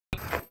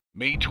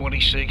May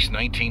 26,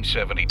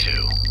 1972.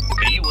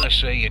 The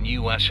USA and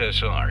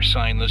USSR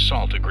signed the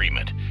SALT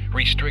Agreement,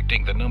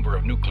 restricting the number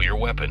of nuclear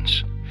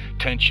weapons.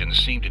 Tensions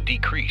seemed to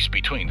decrease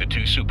between the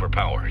two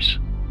superpowers.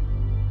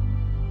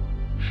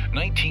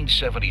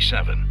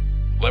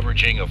 1977.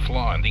 Leveraging a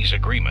flaw in these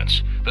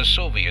agreements, the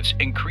Soviets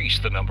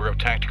increased the number of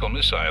tactical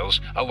missiles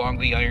along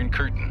the Iron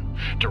Curtain,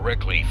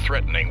 directly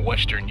threatening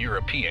Western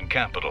European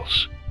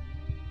capitals.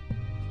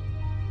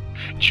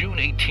 June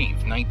 18,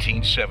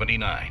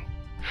 1979.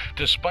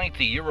 Despite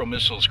the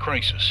Euromissiles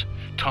crisis,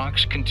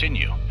 talks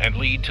continue and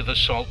lead to the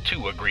SALT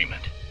II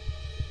agreement.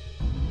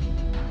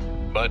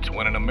 But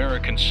when an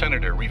American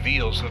senator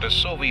reveals that a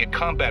Soviet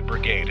combat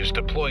brigade is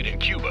deployed in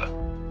Cuba,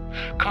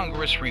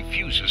 Congress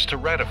refuses to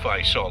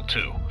ratify SALT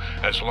II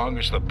as long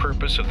as the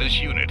purpose of this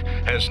unit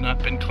has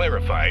not been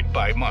clarified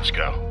by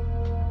Moscow.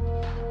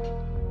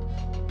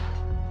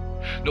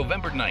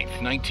 November 9,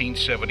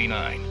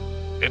 1979.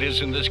 It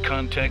is in this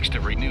context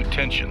of renewed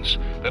tensions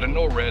that a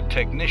NORAD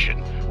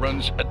technician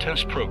runs a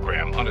test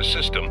program on a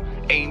system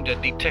aimed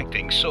at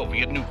detecting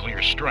Soviet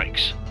nuclear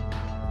strikes,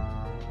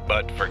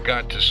 but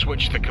forgot to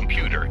switch the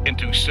computer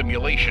into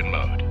simulation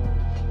mode.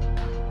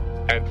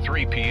 At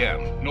 3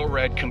 p.m.,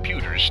 NORAD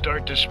computers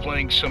start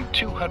displaying some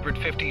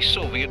 250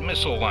 Soviet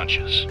missile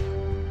launches.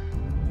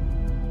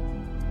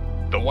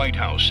 The White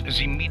House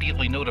is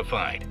immediately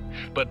notified,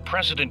 but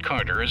President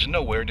Carter is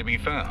nowhere to be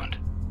found.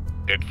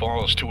 It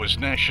falls to his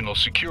national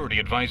security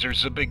advisor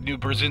Zbigniew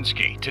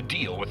Brzezinski to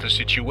deal with the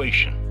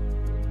situation.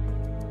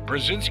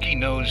 Brzezinski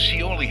knows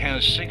he only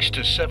has 6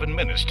 to 7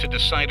 minutes to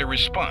decide a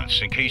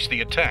response in case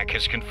the attack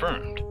is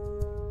confirmed.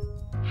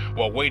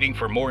 While waiting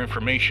for more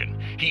information,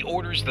 he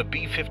orders the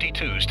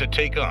B-52s to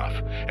take off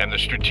and the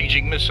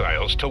strategic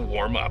missiles to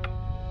warm up.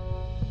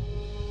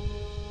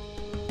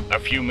 A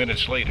few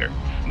minutes later,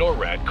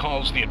 NORAD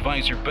calls the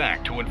advisor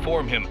back to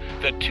inform him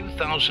that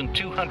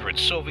 2,200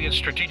 Soviet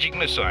strategic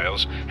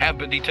missiles have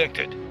been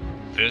detected.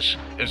 This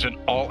is an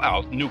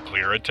all-out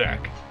nuclear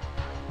attack.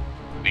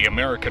 The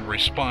American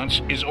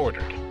response is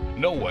ordered.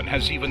 No one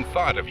has even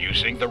thought of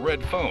using the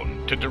red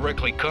phone to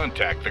directly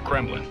contact the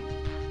Kremlin.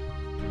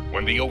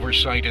 When the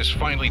oversight is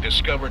finally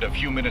discovered a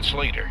few minutes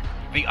later,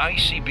 the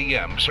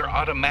ICBMs are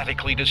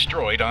automatically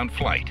destroyed on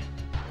flight.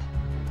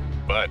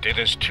 But it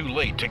is too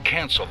late to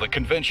cancel the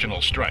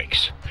conventional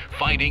strikes.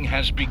 Fighting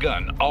has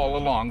begun all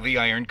along the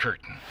Iron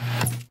Curtain.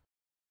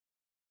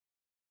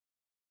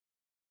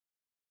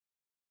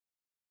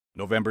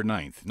 November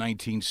 9th,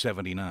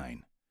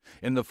 1979.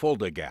 In the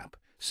Fulda Gap,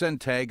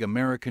 CENTAG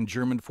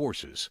American-German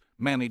forces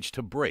managed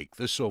to break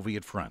the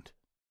Soviet front.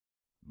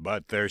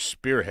 But their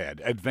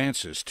spearhead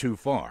advances too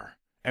far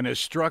and is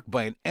struck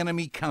by an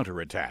enemy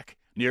counterattack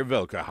near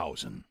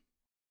Welkerhausen.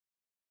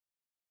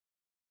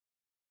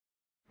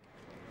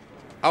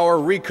 Our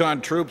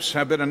recon troops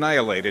have been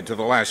annihilated to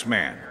the last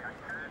man.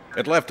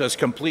 It left us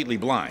completely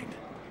blind.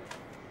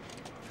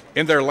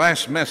 In their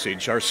last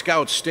message, our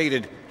scouts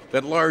stated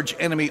that large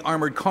enemy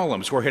armored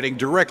columns were heading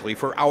directly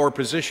for our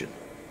position.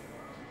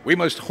 We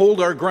must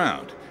hold our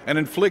ground and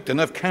inflict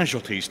enough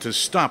casualties to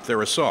stop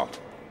their assault.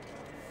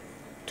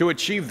 To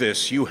achieve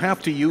this, you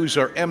have to use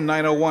our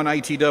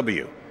M901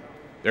 ITW.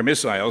 Their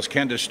missiles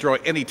can destroy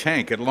any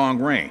tank at long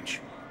range,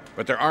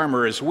 but their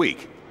armor is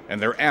weak and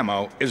their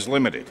ammo is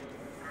limited.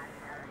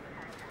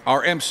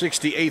 Our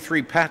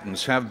M60A3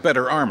 Pattons have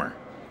better armor.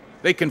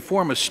 They can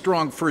form a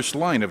strong first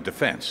line of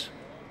defense.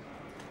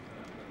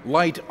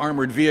 Light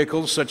armored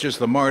vehicles such as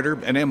the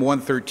Marder and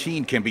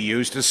M113 can be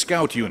used as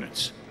scout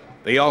units.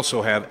 They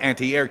also have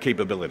anti-air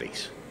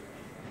capabilities.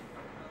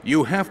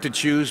 You have to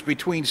choose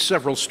between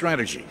several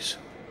strategies.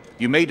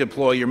 You may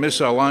deploy your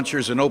missile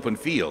launchers in open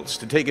fields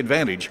to take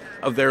advantage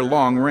of their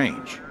long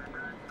range.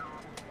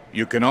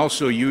 You can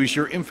also use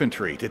your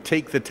infantry to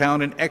take the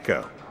town in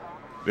echo.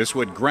 This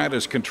would grant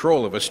us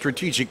control of a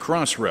strategic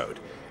crossroad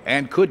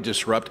and could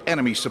disrupt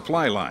enemy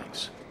supply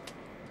lines.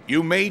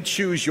 You may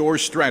choose your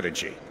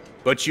strategy,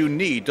 but you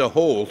need to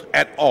hold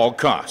at all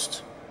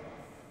costs.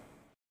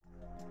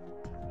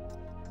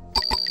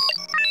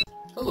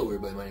 Hello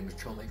everybody, my name is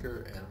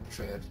Trollmaker, and I'm going to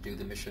show you how to do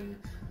the mission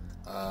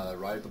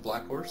Ride the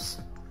Black Horse.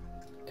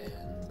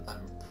 And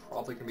I'm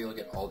probably going to be able to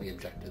get all the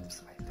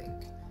objectives, I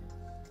think.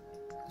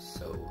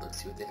 So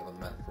let's see what they have on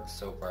the map for us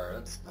so far.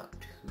 That's not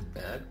too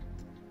bad.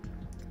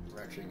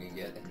 We're actually going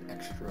to get an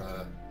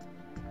extra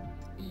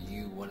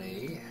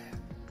U-1A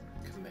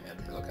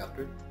command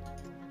helicopter.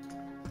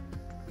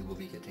 We will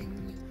be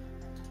getting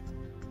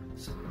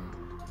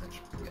some,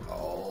 we'll get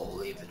all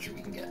the infantry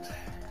we can get.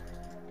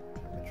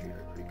 Infantry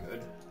are pretty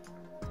good.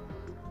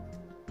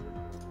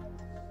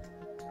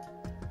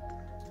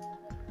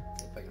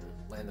 If I can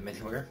land them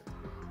anywhere.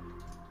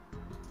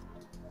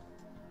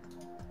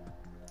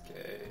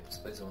 Okay,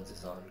 display zones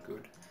is on,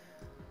 good.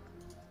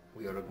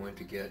 We are going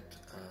to get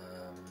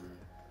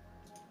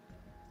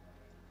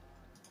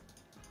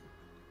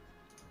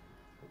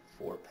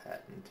 4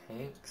 Patton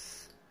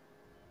tanks.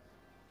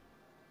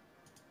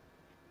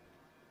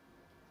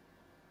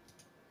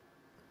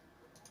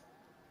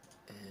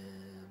 And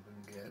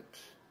we can get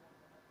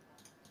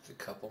a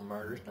couple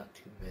Martyrs, not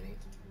too many.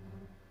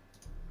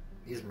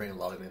 he doesn't bring a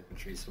lot of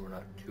infantry, so we're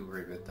not too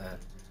worried about that.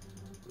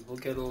 We'll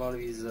get a lot of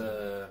these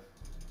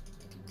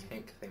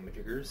tank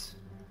thingamajiggers.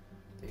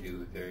 They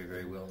do very,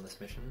 very well in this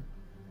mission.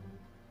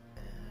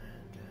 And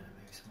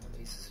maybe some of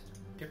these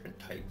different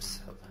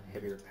types of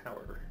heavier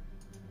power.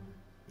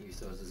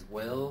 Use those as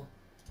well.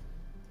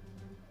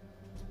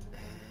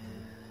 And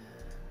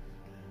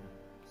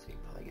so you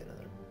probably get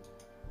another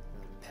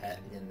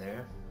patent in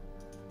there.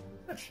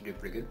 That should do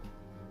pretty good.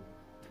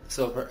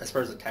 So as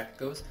far as the tactic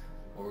goes,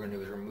 what we're going to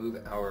do is we're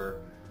going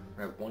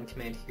to have one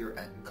command here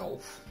at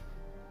Gulf,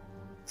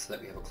 so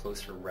that we have a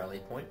closer rally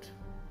point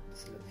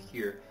instead of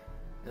here.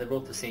 And they're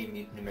both the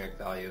same numeric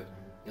value.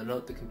 You'll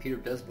note the computer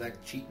does in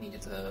fact cheat and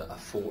it's a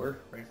 4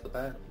 right off the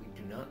bat. We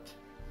do not.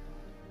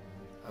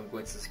 I'm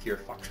going to secure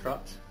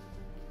Foxtrot,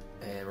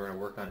 and we're going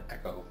to work on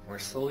Echo. We're going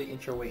to slowly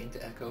inch our way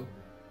into Echo, and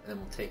then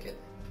we'll take it.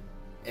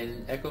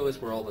 And Echo is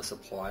where all the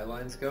supply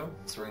lines go,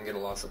 so we're going to get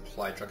a lot of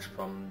supply trucks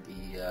from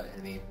the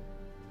enemy.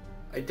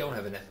 I don't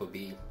have an FOB,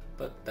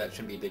 but that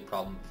shouldn't be a big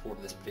problem for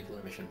this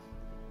particular mission.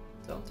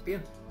 So let's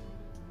begin.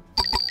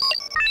 It's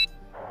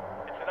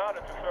an honor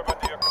to serve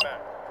under your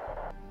command.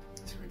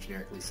 So we're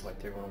generically select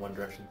everyone in one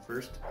direction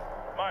first.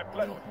 My We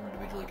pleasure. don't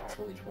individually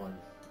control each one.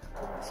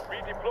 Afterwards.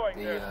 Redeploying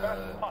there as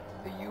fast as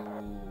possible. The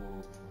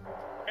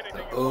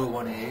Anything you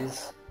want.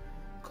 O1As,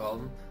 call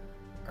them,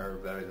 are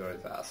very, very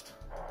fast.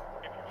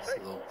 If you So say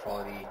they'll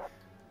probably be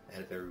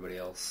ahead of everybody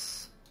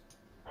else.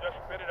 just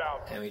spit it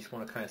out. And we just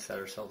want to kind of set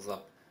ourselves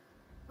up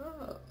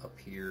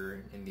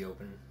here in the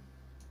open,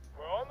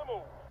 We're on the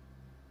move.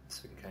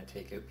 so we can kind of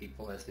take out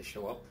people as they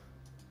show up.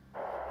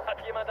 Hat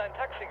jemand ein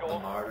Taxi The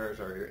gerufen? Martyrs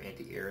are your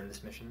anti-air in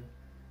this mission,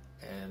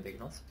 and they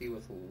can also deal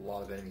with a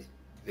lot of enemies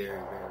very,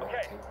 very well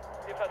Okay, too.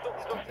 wir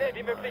versuchen so schnell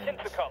wie möglich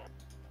hinzukommen.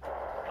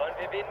 Sollen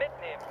wir wen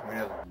mitnehmen? We're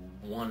going to have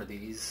one of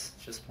these,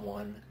 just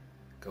one,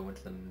 go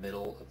into the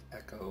middle of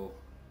Echo,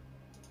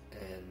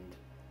 and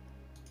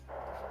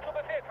Zu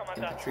Befehl, Kommandant.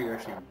 infantry are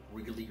actually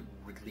really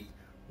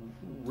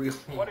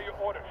What are your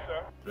orders,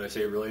 sir? did I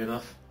say really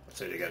enough? I'll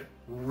say it again.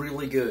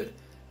 Really good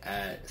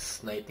at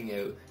sniping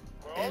out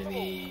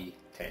enemy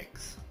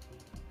tanks.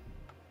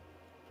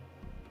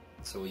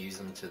 So we'll use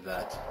them to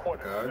that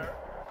Orders, regard. sir.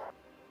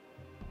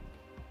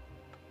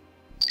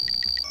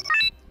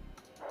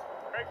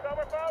 Break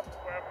over, folks.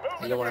 We're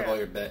moving You don't want to have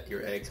all again.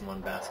 your eggs in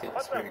one basket.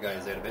 Spread your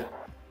guys out a bit.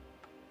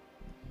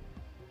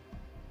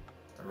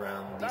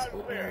 Around these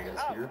open areas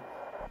here.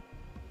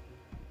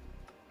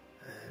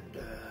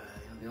 And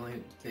the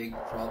only big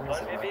problem is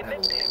that we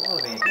might have a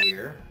lot of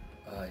anti-air.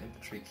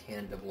 Infantry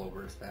can double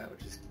over as that,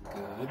 which is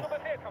good. Zu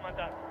Befehl,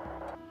 Kommandant.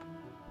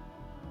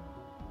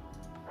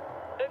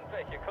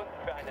 Irgendwelche Kunden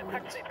für eine We're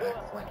just Taxitour?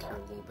 back flank here a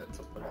little bit,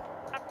 so put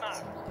a Abmarsch.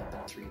 single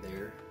infantry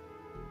there.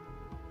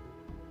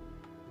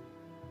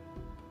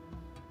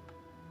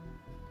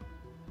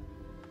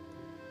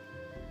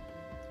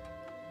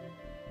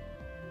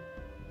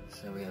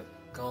 So we have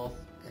Golf,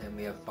 and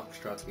we have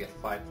Foxtrots. We have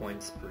 5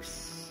 points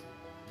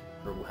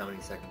for how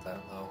many seconds, I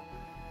don't know.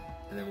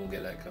 And then we'll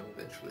get Echo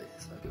eventually,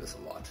 so that'll give us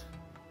a lot.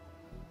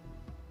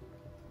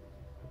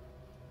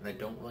 And I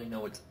don't really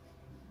know what's...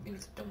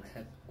 units don't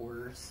have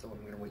orders, so I'm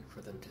going to wait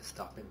for them to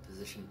stop in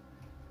position.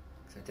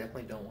 Because I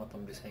definitely don't want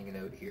them just hanging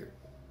out here.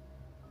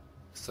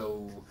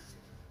 So,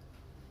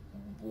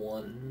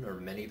 one or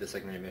many of the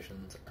secondary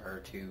missions are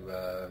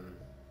to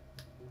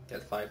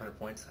get 500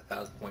 points,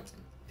 1,000 points,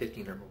 and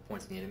 1,500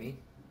 points in the enemy,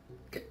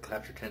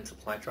 capture 10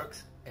 supply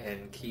trucks,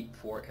 and keep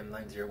 4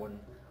 M901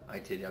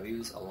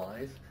 ITWs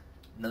alive.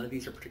 None of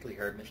these are particularly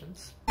hard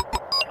missions,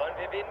 Sollen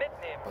wir wen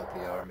mitnehmen? but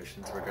they are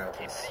missions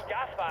regardless. Die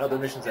Gasfahrer. Other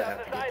missions that sind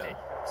have to get done.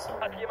 beseitigt. So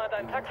Hat jemand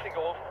ein Taxi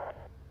gerufen?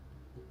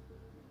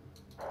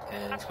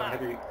 and it's going to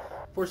have your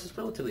forces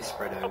relatively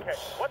spread out, Okay,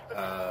 what's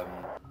the-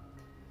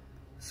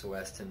 so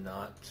as to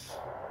not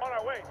On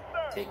our way,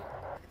 sir. take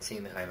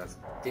seeing the high amounts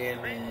of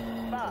damage,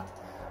 and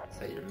so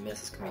that your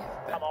misses can be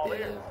I'm all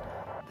effective. ears.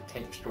 The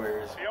tank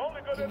destroyers The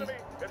only good in these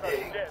enemy is a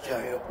big dead.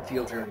 giant open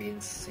fields are going to be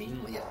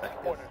insanely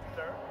effective, Orders,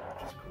 sir.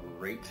 which is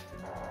great.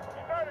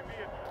 Starting the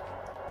engine.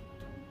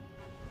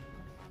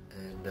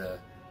 And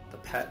the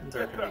patents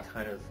are going to be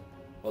kind of,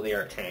 well, they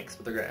are tanks,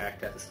 but they're going to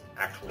act as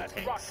actual Let's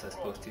tanks rock as and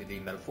roll. opposed to the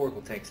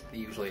metaphorical tanks they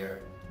usually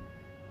are.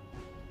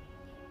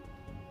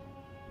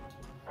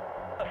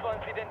 Was wollen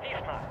Sie denn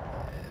diesmal?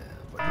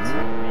 What is it?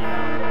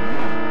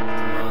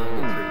 Come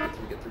on,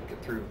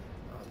 get through.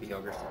 The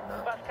Yoggers did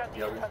not. Was kann die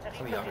Some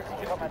Infanterie Yoggers für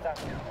Sie tun,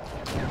 ejected.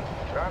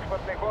 Kommandant?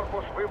 Транспортный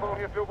корпус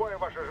выполнит любое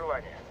ваше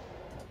желание.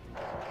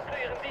 Zu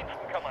Ihren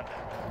Diensten,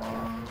 Kommandant.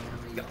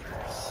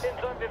 Yoggers. Den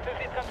sollen wir für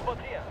Sie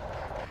transportieren.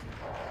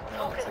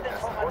 No, looks like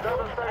that's Куда not.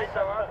 доставить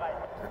товар?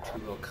 They're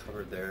too well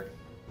covered there.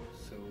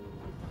 So,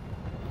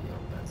 yeah,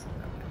 that's not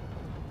happening.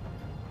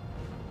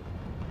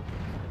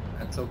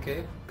 That's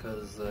okay,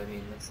 because, I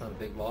mean, that's not a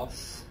big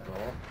loss at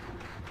all.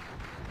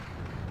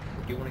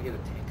 I do want to get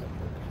a tank up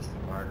there, just the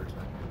Martyr's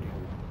not going to do.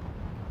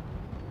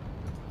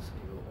 So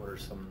you'll order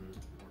some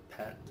more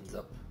patents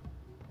up.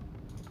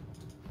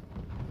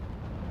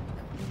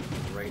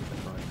 Right in the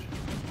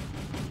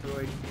front.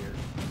 Right here.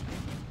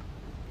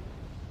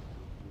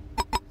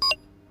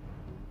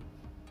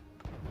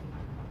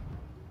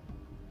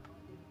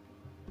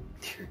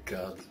 Dear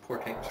God, this poor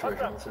tank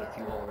destroyer's almost out of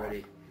fuel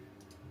already.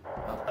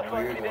 Oh, I know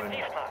where you're going.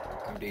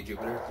 MD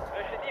Jupiter.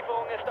 Welche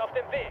Lieferung ist auf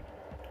dem Weg?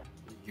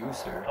 You,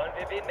 sir, Sollen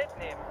wir wen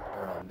mitnehmen?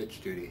 are on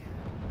bitch duty.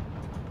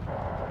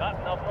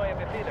 Warten auf neue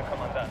Befehle,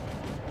 Kommandant.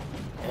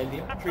 And the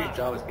infantry's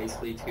job is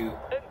basically to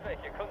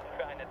Irgendwelche Kunden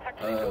für eine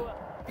Taxitour?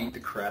 beat the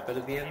crap out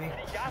of the enemy.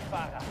 Die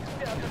Gasfahrer.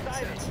 Wer hat das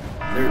eilig?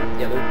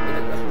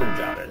 That's what their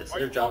job is.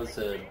 Their job is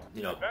to,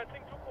 you know,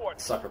 Advancing to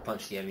coordinates. sucker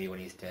punch the enemy when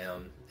he's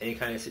down. Any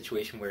kind of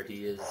situation where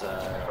he is,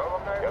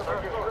 Я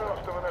так и знал,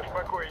 что вы нас в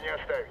покое не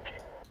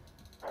оставите.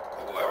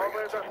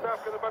 Новая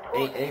доставка на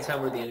подходе.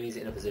 anytime where the enemy's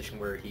in a position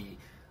where he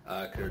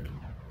could,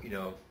 you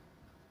know,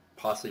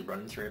 possibly run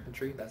into your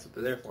infantry, that's what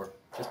they're there for.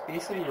 Just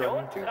basically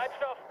run into.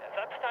 Treibstoff,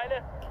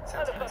 Ersatzteile,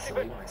 Sounds alles kind of was Sie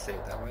silly wünschen. when I say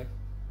it that way.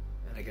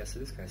 And I guess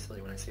it is kind of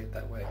silly when I say it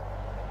that way.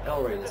 And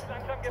already this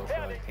one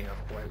really came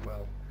off quite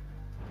well.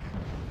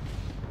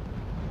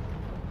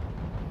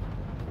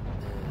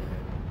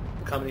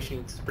 And the combination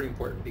units is pretty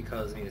important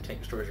because, I mean, the tank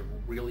destroyers are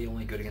really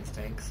only good against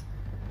tanks.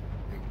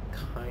 They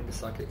kind of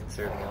suck against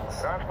everything else.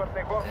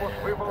 Транспортный корпус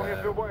And,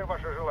 выполнит любое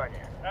ваше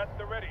желание. At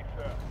the ready,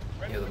 sir.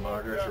 you know, the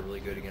monitors are really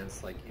good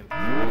against, like, infantry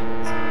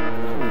units. They're not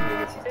really good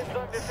against Den these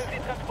sollen wir tanks, für Sie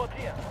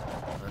transportieren.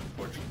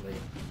 unfortunately.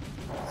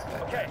 This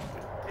guy Okay, back in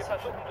wir position.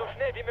 versuchen so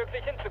schnell wie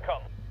möglich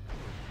hinzukommen.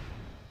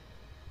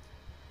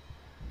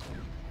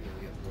 You'll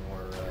get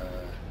more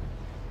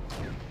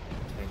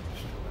tank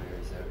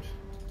destroyers out.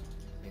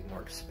 Make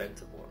more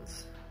expensive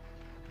ones.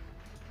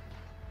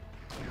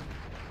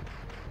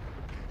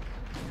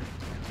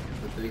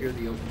 The bigger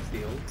the open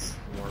fields,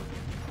 the more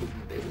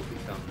potent they will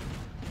become.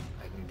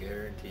 I can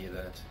guarantee you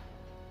that.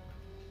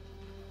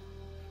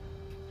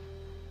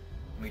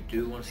 We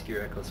do want to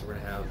secure Echo, so we're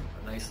going to have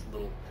a nice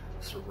little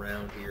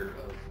surround here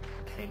of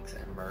tanks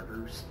and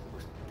martyrs,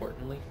 most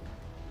importantly.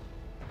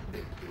 They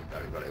do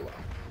very well.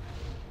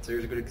 So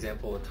here's a good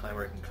example of a time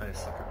where I can kind of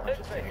sucker punch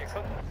the tanks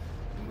and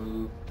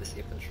move this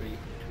infantry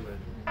into a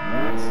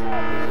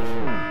nice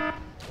position.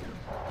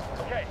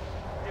 Okay,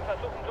 wir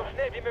versuchen so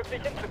schnell wie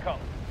möglich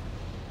hinzukommen.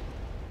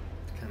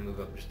 Kind of move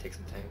up and just take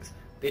some tanks.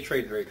 They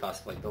trade very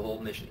cost, like the whole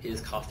mission is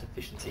cost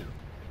efficiency.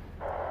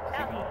 If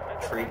you can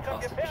trade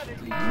cost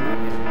efficiently, you can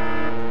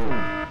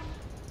win.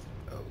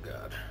 Oh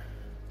god.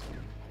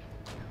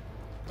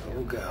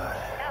 Oh god.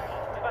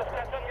 Was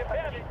kann schon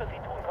gefährlich für Sie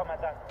tun,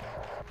 Kommandant?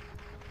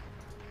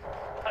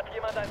 Hat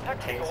jemand ein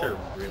Taxi Tanks geholt? are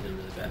really,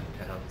 really bad in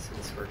town, so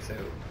this works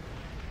out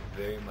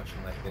very much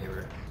in my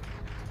favor.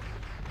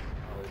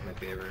 Always my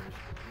favor.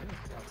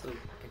 Yeah, lots of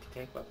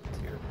anti-tank weapons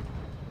here.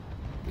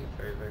 Do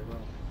very, very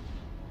well.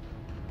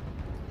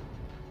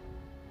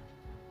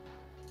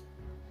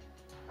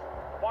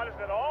 Why does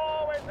it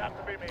always have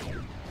to be me?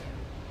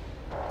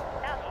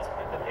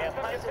 Der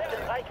Feind ist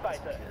in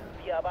Reichweite,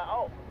 wir aber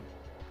auch.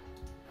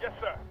 Yes,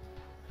 sir.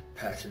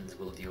 Passions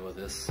will deal with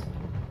this.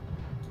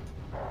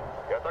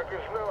 Я так и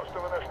знал, что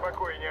вы нас в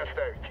покое не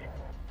оставите.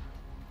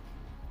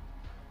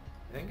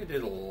 I think I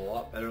did a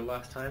lot better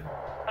last time.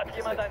 Hat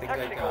Because jemand I ein think I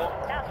Taxi got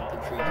geholt?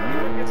 infantry to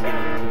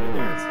do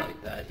there. It's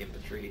like that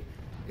infantry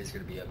is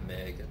going to be a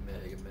mega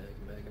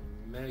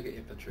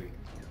infantry.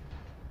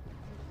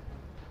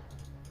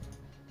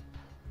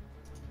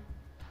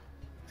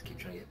 Let's keep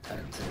trying to get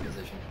patents in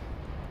position.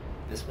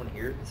 This one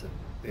here is a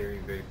very,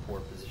 very poor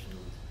positioned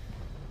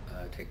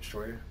tank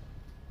destroyer.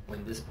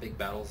 When this big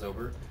battle's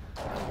over,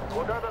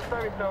 Куда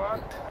доставить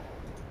товар?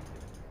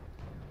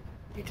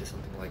 into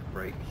something like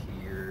right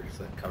here,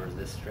 so that covers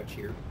this stretch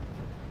here.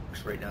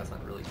 Which right now it's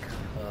not really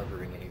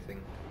covering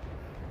anything,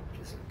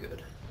 which isn't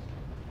good.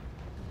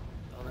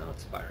 Oh, now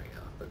it's firing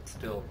off, but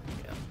still,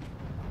 yeah.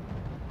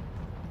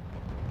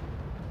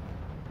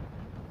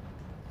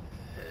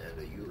 And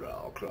a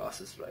Ural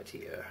crosses right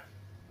here.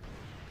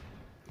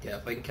 Yeah,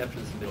 if I can capture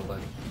this middle,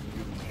 that'd be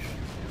huge.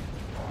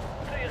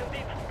 Zu Ihren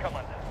Diensten,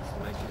 Kommandant. So I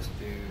might just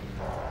do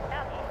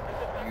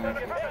huge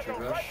infantry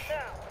rush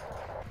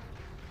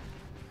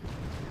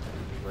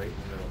right in the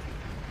middle.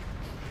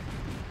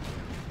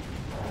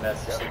 And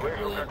that's just like a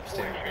really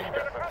interesting big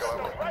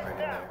select right in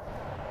there.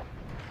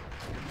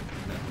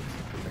 And that looks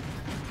perfect.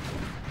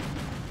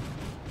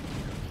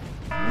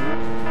 I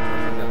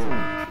got some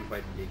infantry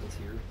fighting vehicles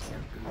here.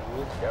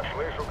 Cool. Я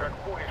слышу, как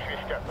пули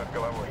свистят над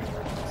головой.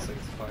 Looks like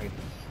it's fighting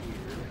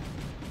here.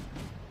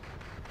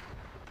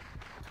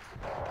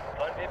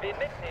 Sollen wir wen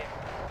mitnehmen?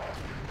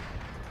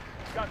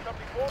 Got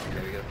something for me?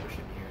 Okay, we gotta push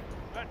in here.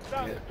 Let's We stop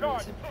got the this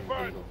charge, infantry Super.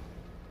 vehicle.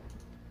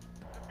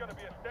 It's gonna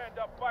be a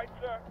stand-up fight,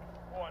 sir,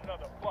 or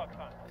another plug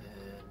hunt. And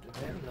do I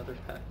have another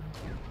patent?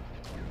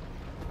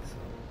 So,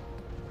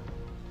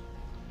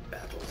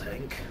 battle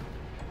tank.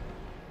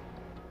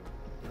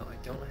 No, I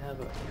don't have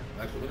a...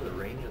 Actually, look at the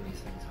range on these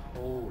things.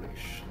 Holy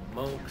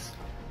smokes.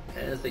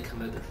 As they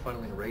come out, they're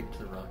funneling right to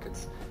the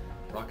rockets.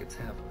 Rockets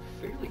have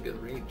fairly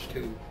good range,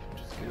 too,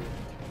 which is good.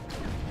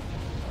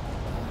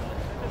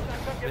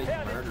 Big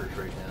murders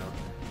right now.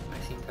 I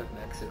seem to have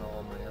maxed in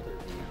all my other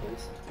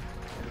vehicles.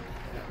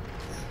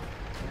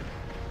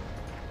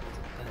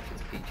 That's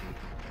just PG.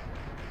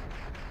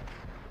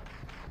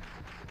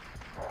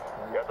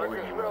 Я так и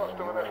знал,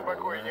 что вы нас в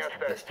покое не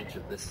оставите. Vestige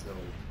of this old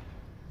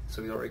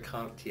So we already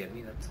caught up to the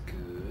enemy, that's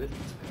good.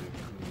 That's very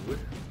good.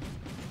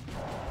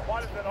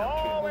 Why does it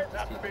always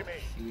have to be me?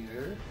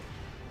 Here.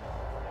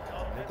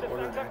 I have to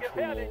order an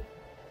actual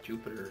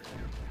Jupiter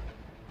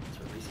to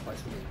resupply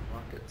some of these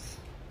rockets.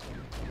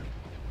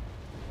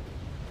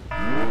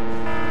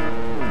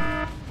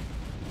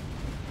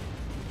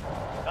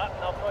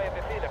 Warten auf neue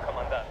Befehle,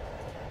 Kommandant.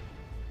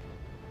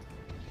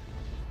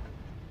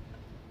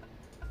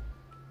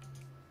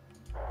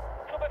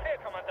 Zu Befehl,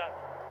 Kommandant.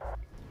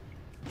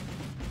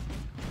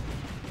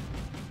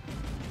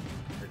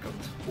 Here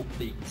comes,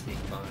 hopefully you can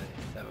sneak by.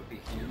 That would be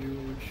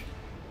huge.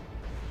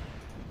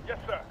 Yes,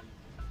 sir.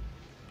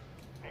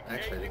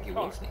 Actually, I think you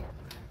will sneak.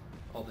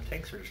 All the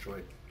tanks are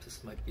destroyed.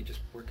 This might be just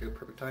work out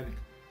perfect timing.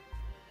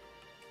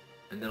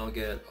 And then I'll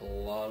get a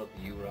lot of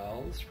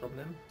Urals from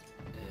them,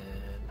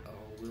 and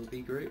all will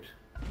be great.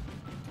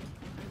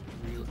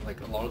 Like,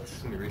 a lot of this is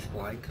going to be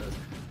resupplying, because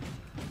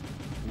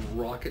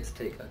rockets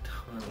take a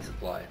ton of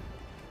supply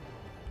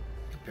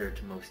compared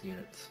to most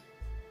units.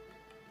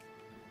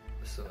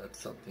 So that's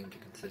something to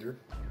consider.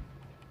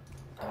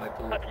 I might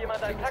pull Hat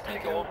jemand ein this Taxi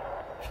tank gerufen? out.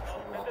 Das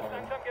Drop ist on him.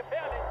 langsam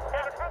gefährlich.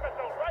 They're coming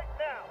to right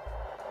now.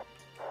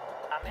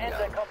 Am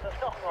Ende kommt es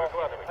doch noch.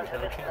 There's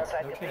no chance,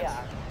 no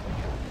chance.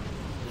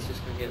 It's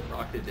just gonna get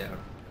rocketed down.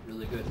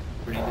 Really good.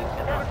 Grenaded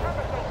and rocket.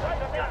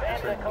 Am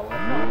That's Ende right, kommt boy.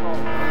 es doch noch.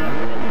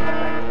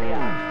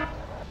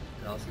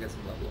 And I also got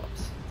some level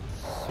ups.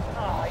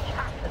 Oh, ich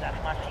hasse das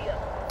Marschieren.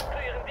 Zu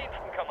Ihren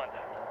Diensten,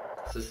 Kommandant.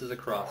 So this is a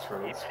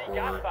crossroads Gibt's die for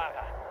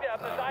Gasfahrer. Wer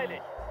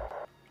beteiligt?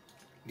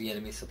 the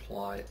enemy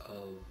supply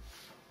of...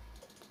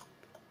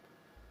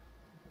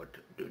 what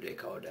do they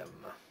call them?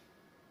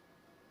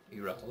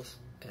 Urals.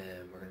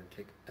 And we're gonna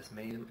take as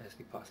many of them as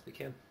we possibly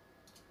can.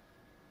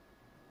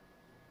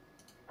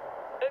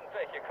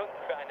 Irgendwelche Kunden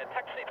für eine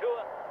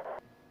Taxitour?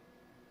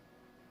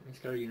 These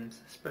got our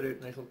units spread out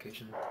in nice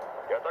location.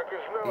 Я так и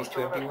знал, These two что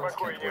вы empty нас ones в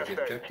покое can't не work the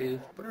оставите. objective,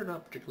 but are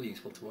not particularly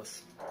useful to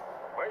us.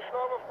 Мы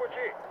снова в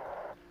пути.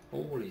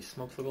 Holy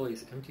smokes, look at all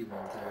these empty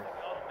ones there.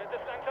 Draußen wird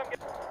es langsam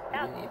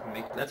I didn't even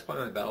make... That's why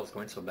my battle was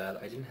going so bad.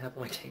 I didn't have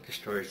my tank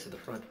destroyers to the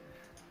front.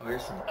 Oh,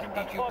 here's some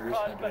empty Jupiters,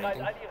 not doing bereit,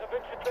 anything. all Ihre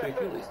Wünsche zu Try to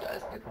kill erfüllen. these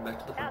guys and get them back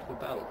to the front of the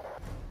battle.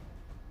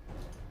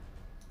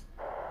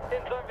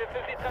 Den sollen wir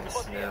für Sie I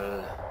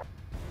transportieren. smell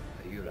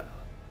a Ural.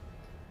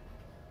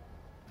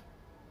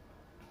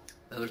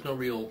 Now there's no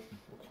real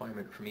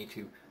requirement for me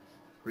to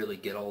really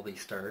get all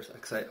these stars,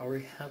 because I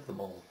already have them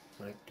all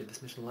when I did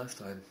this mission last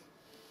time.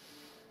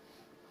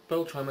 But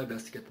I'll try my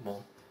best to get them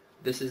all.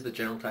 This is the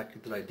general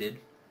tactic that I did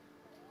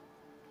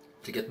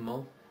to get them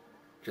all.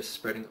 Just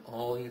spreading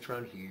all units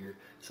around here,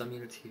 some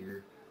units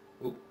here.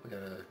 Oh, we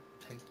got a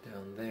tank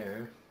down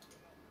there.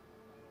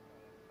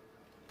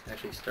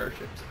 Actually,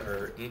 starships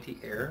are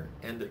anti-air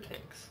and they're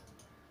tanks.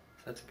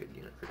 So that's a good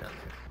unit for down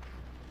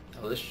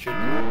there. Oh, this should be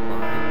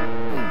fine.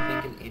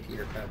 I think an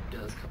anti-aircraft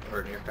does come, or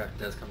an aircraft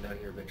does come down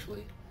here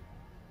eventually.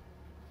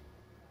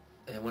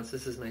 And once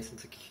this is nice and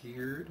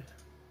secured,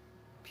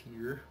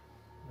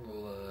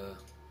 we'll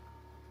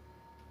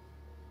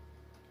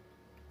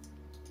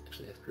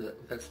actually after that,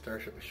 with that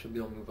starship, I should be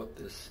able to move up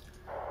this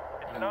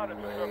An honor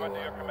to serve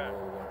under your command.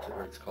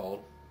 whatever it's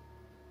called.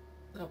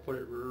 I'll put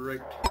it right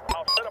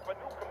I'll set up a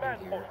new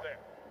command here. post there.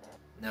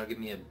 Now give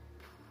me a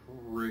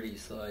pretty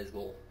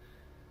sizable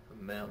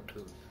amount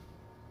of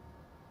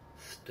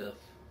stuff.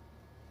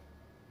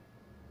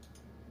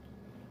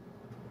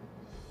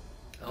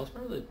 I was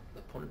remember the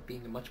opponent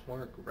being much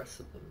more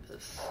aggressive than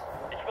this.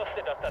 Ich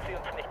wusste doch, dass Sie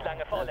uns nicht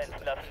lange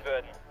faulenzen lassen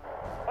würden.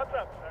 What's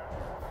up, sir?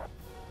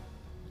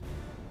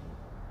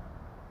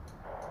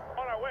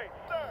 On our way,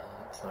 sir.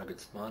 That's not a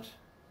good spot.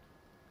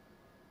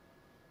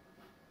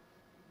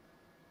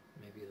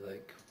 Maybe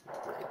like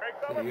Brakes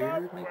right on the there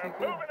pump. might We're be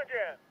good. moving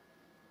again.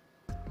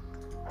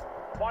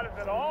 Why does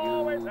it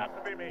always have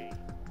to be me?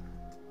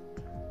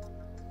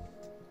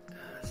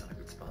 That's not a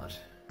good spot.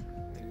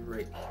 Maybe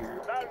right here.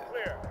 would be Loud good. and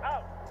clear.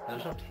 Out. No,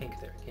 there's no tank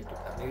there. I can't do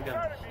that. Maybe down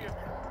Try to be here.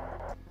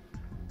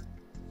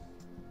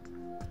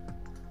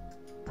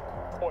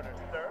 Orders,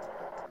 sir.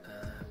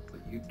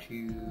 Put you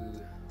two.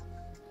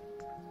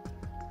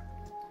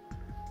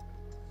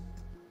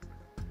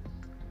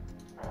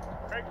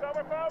 Brakes on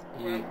the pump.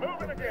 We're Yeah,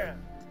 moving okay. again.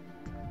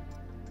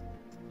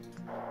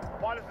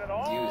 Why does it You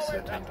always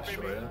set tank have to be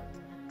me? destroyer.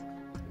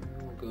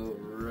 We'll go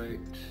right.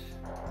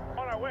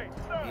 On our way,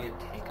 We sir. need a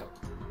tank up.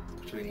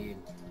 So we need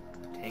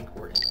tank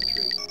or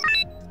infantry.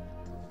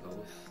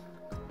 Both.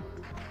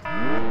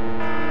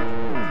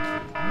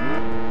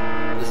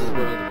 This is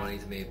where all the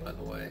money's made, by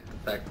the way.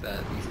 The fact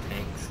that these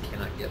tanks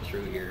cannot get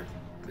through here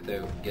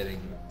without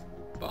getting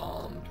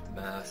bombed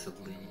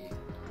massively.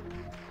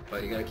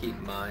 But you gotta keep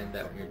in mind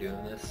that when you're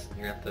doing this,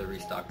 you're gonna have to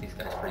restock these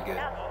guys pretty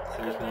good.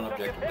 So there's one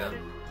objective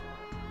done.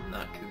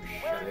 Not too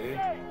shabby.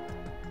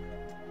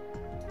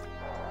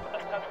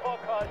 Das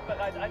Transportkorps ist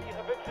bereit, all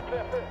Ihre Wünsche zu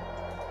erfüllen.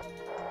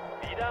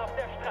 Wieder auf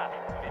der Straße.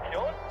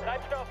 Munition,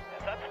 Treibstoff,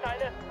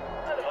 Ersatzteile.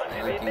 Alles I was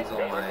like Sie these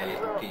all my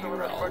Что вы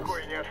нас в Urals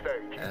покое не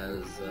оставите.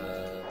 as Ich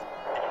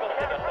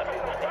wusste doch, dass Sie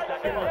uns nicht lange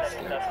scans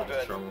faulenzen so lassen just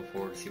würden. throw them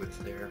forward, see what's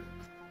there.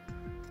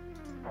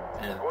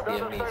 And if the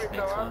enemy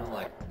makes one,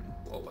 like,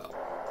 oh well.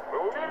 Вы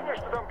уверены,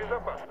 что там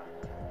безопасно?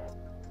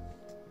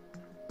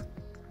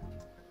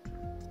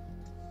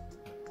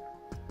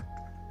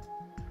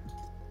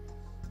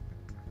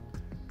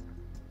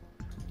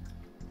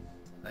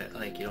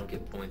 Like, you don't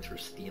get points for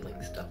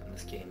stealing stuff in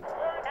this game.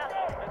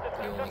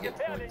 You only get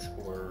points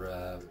for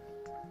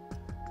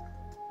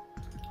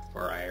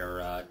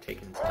our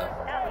taking stuff,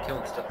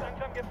 killing stuff.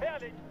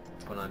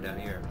 What's going on down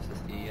here? This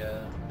is the,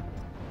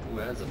 ooh,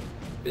 that's a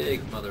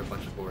big mother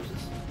bunch of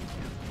horses.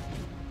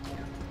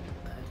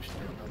 I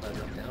actually don't know about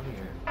that down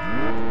here. I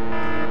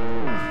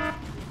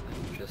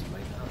just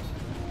might not.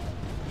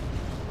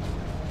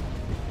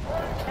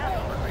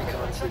 There we go,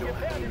 so we don't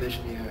have any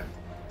vision here.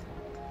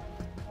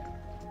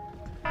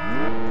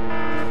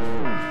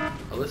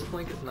 Well, this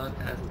flank is not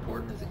as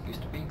important as it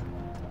used to be.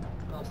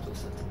 I'll still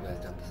send some guys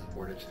down to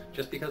support it,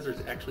 just because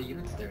there's actually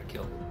units there to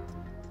kill.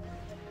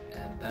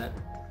 And that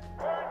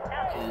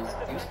is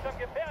useful.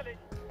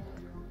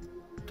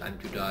 Time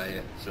to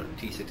die, so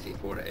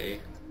T-64 to A.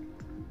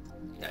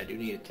 Yeah, I do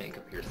need a tank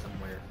up here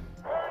somewhere.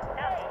 Where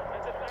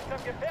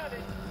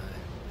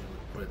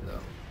would it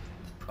though?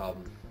 It's a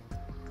problem.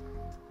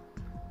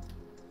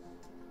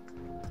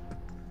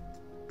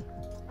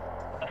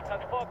 Das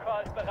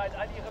Transportkorps ist bereit,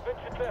 all Ihre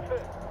Wünsche zu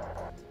erfüllen.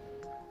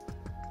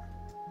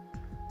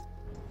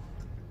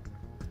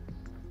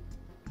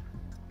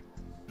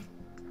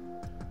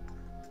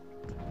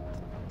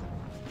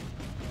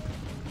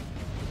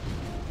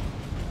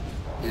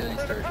 Yeah, he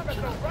started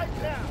catching up right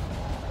now.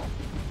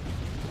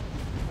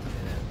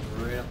 And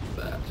right off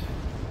the bat,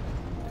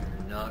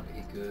 they're not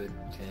a good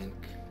tank.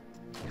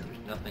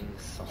 There's nothing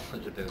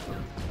solid about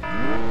them.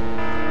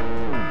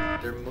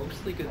 They're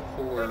mostly good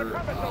for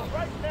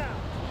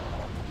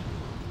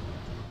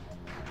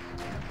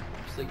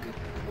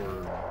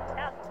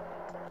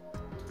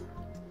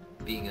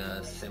being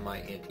a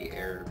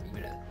semi-anti-air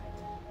unit,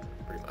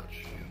 pretty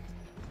much.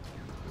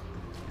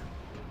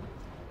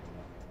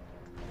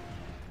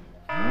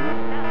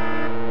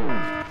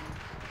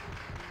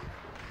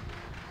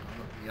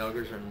 The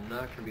augers are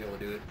not going to be able to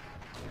do it.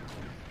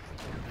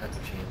 That's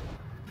a shame.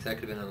 That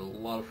could have been a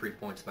lot of free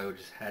points if I would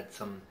just had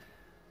some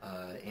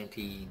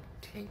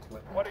anti-tank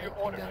weapon What are your type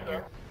thing orders, down sir?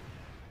 here.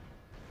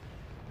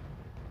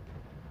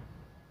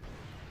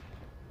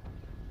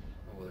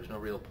 Oh, well, there's no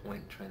real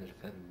point in trying to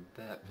defend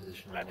that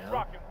position right Let's now.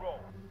 rock and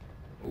roll.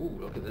 Ooh,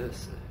 look at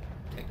this.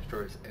 Tank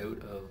destroyer's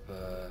out of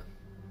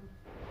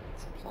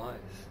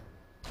supplies.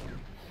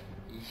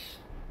 Yeesh.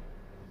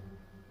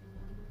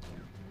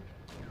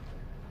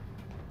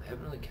 I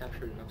haven't really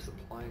captured enough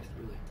supplies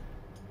to really get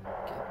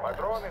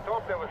Патроны,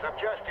 топливо,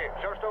 запчасти,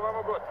 все, что вам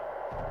угодно.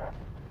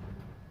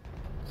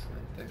 So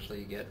I might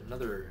actually get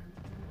another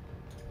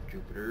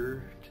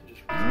Jupiter to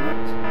just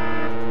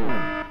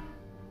resupply.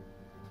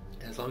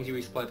 As long as you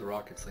resupply the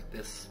rockets like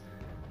this,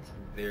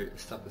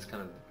 stuff is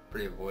kind of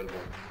pretty avoidable.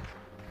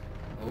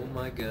 Oh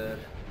my god,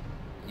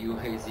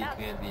 UAZ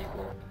command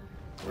vehicle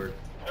worth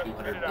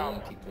 200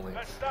 bounty points,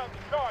 Let's down the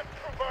charge,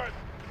 troopers.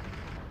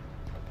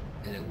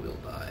 and it will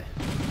die.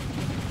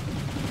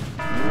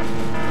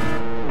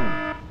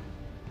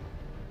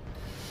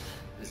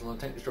 There's a lot of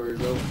tank destroyers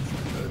though. It's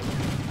not good.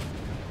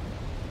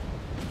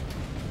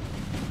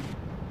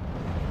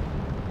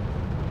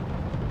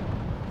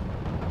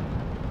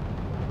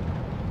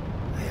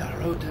 They are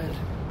rotated.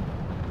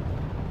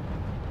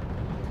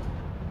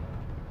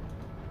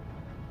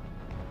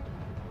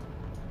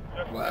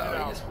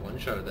 Wow, he just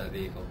one-shotted that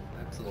vehicle.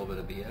 That's a little bit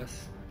of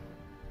BS.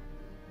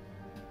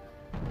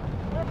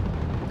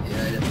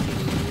 Yeah, I definitely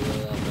did a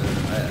lot better.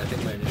 I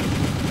think my initial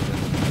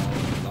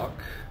was luck.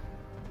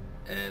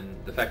 And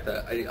the fact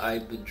that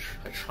I've been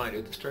trying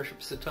out the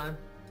starships at the time,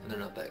 and they're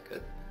not that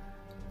good.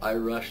 I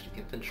rushed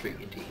infantry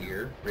into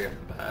here, right off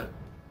the bat,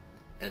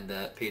 and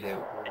that paid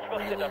out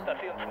really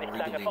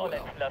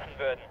well.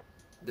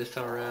 This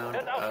time around,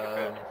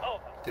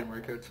 didn't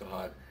work out so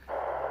hot.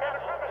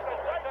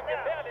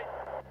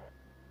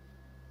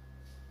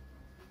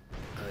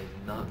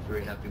 I'm not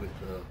very happy with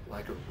the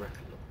lack of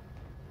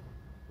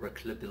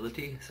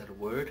reclability, is that a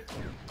word?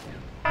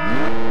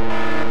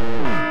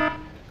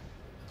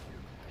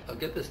 I'll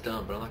get this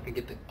done, but I'm not going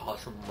to get the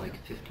awesome, like,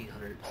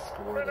 1500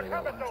 score that I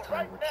got last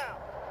time, which...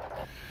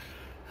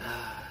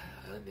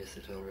 I missed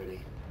it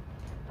already.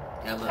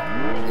 Yeah, I'm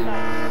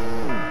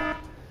not...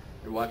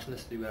 If you're watching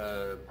this,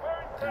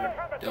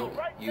 don't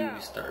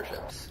use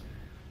starships.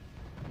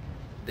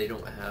 They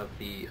don't have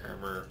the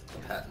armor the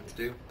Patents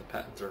do. The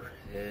Patents are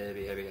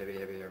heavy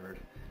armored.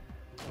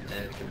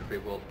 And can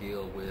pretty well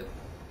deal with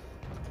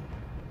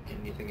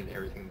anything and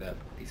everything that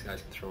these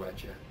guys can throw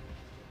at you.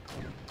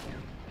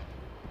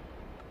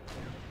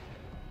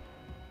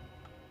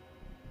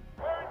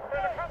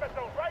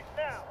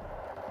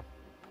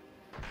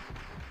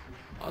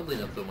 Oddly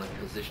enough though, my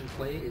position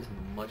play is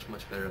much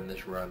better in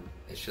this run.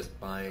 It's just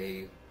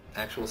my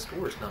actual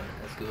score is not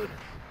as good.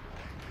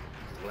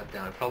 It's let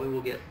down. I probably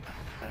will get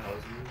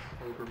 1,000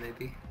 over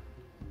maybe.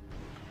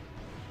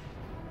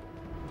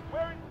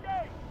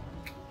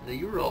 The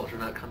Urals are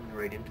not coming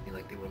right into me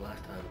like they were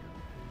last time.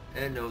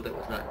 And no, that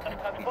was not Das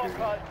intended to be Transportkorps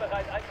dirty. ist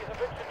bereit, all Ihre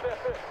Wünsche zu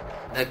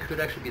erfüllen. That could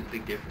actually be the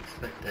big difference.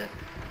 The fact that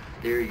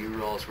their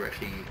U-Rolls were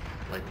actually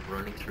like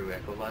running through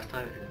Echo last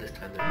time, and this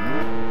time they're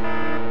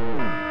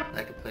not.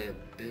 That could play a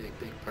big,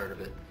 big part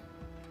of it.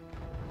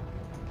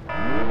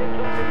 Den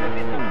Zug müssen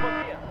Sie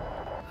transportieren.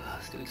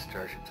 Stupid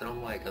starships. I don't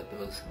know why I got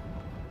those.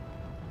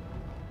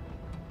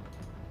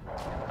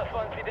 Was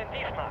wollen Sie denn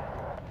diesmal?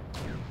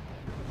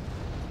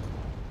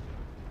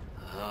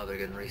 Oh, they're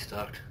getting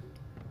restocked.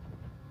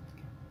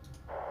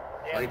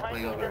 Der Fight Feind my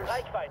ist in others.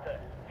 Reichweite.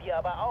 Wir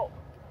aber auch.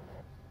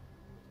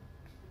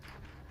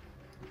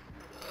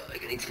 I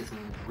need to get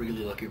some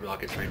really lucky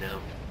rockets right now.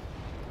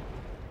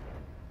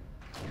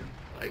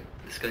 Like,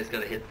 this guy's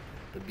gotta hit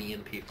the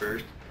BMP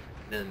first,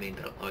 and then the main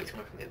battle. Oh, he's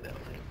going for the main battle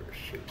line first.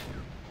 Shoot.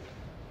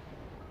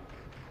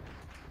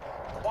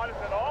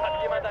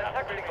 Hat jemand ein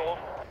Taxi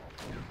gerufen?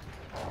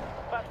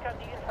 Was kann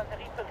die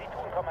Infanterie für Sie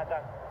tun,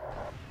 Kommandant?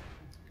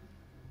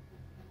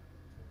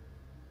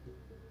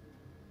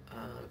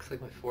 Looks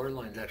like my forward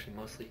line's actually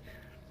mostly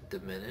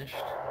diminished.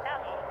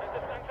 Das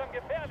ist langsam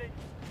gefährlich.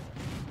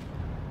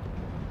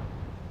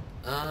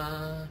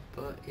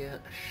 But yeah,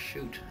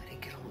 shoot, I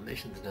didn't get all the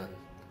missions done.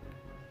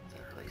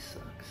 That really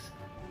sucks.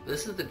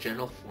 This is the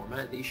general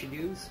format that you should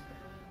use.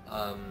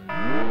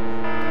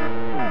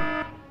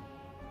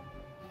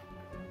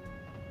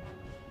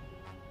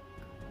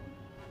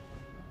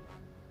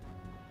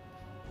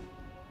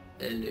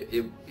 And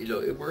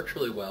it works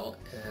really well.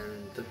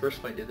 And the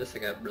first time I did this, I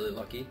got really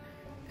lucky,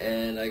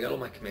 and I got all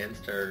my command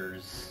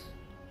stars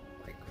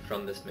like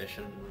from this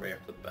mission right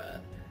off the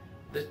bat.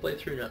 This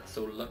playthrough not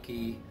so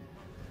lucky,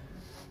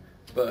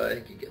 but I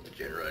think you get the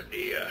general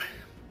idea.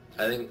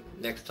 I think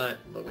next time,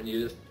 but when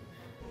you just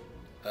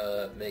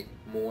make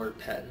more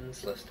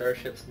patents, less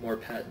starships, more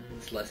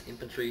patents, less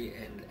infantry,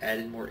 and add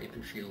in more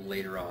infantry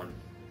later on,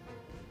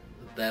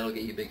 that'll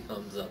get you big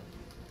thumbs up.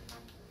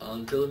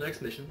 Until the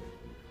next mission,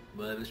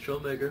 my name is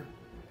Troublemaker,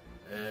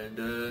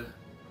 and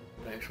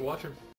thanks for watching.